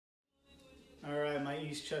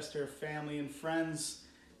Eastchester family and friends.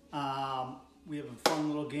 We have a fun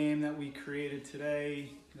little game that we created today.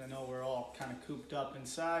 I know we're all kind of cooped up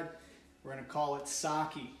inside. We're going to call it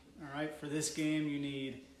Socce. All right, for this game you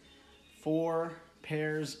need 4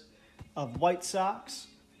 pairs of white socks,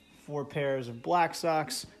 4 pairs of black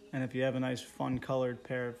socks, and if you have a nice fun colored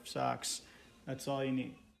pair of socks, that's all you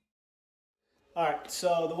need. All right,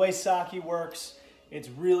 so the way Socce works, it's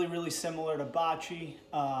really similar to bocce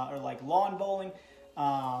or like lawn bowling.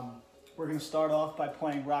 We're going to start off by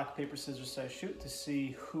playing rock, paper, scissors, size, shoot to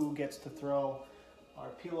see who gets to throw our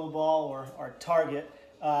pillow ball or our target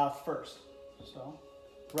first. So,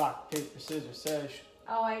 rock, paper, scissors, size, shoot.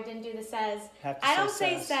 Oh, I didn't do the says. I don't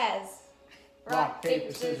say says. Rock,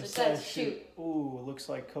 paper, scissors, size, shoot. Ooh, looks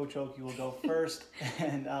like Coach Oki will go first,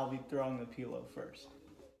 and I'll be throwing the pillow first.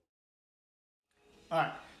 All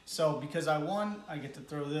right, so because I won, I get to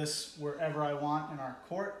throw this wherever I want in our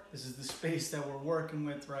court. This is the space that we're working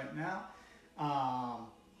with right now.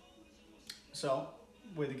 So,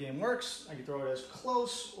 the way the game works, I can throw it as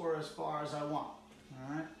close or as far as I want.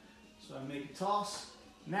 All right, so I make a toss.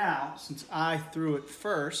 Now, since I threw it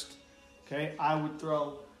first, okay, I would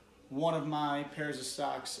throw one of my pairs of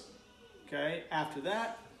socks. Okay, after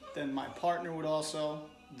that, then my partner would also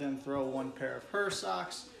then throw one pair of her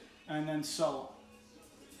socks, and then so on.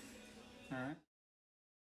 All right.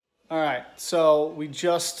 All right, so we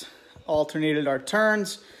just alternated our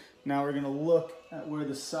turns. Now we're gonna look at where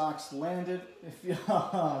the socks landed. If you,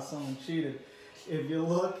 someone cheated. If you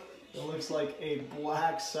look, it looks like a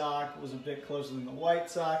black sock was a bit closer than the white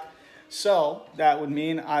sock. So that would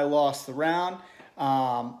mean I lost the round.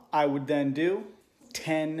 I would then do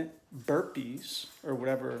 10 burpees or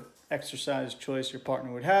whatever exercise choice your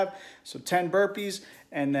partner would have. So 10 burpees,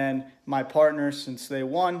 and then my partner, since they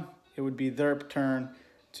won, it would be their turn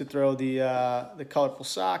to throw the colorful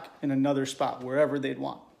sock in another spot, wherever they'd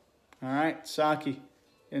want. All right, Socce,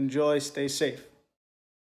 enjoy, stay safe.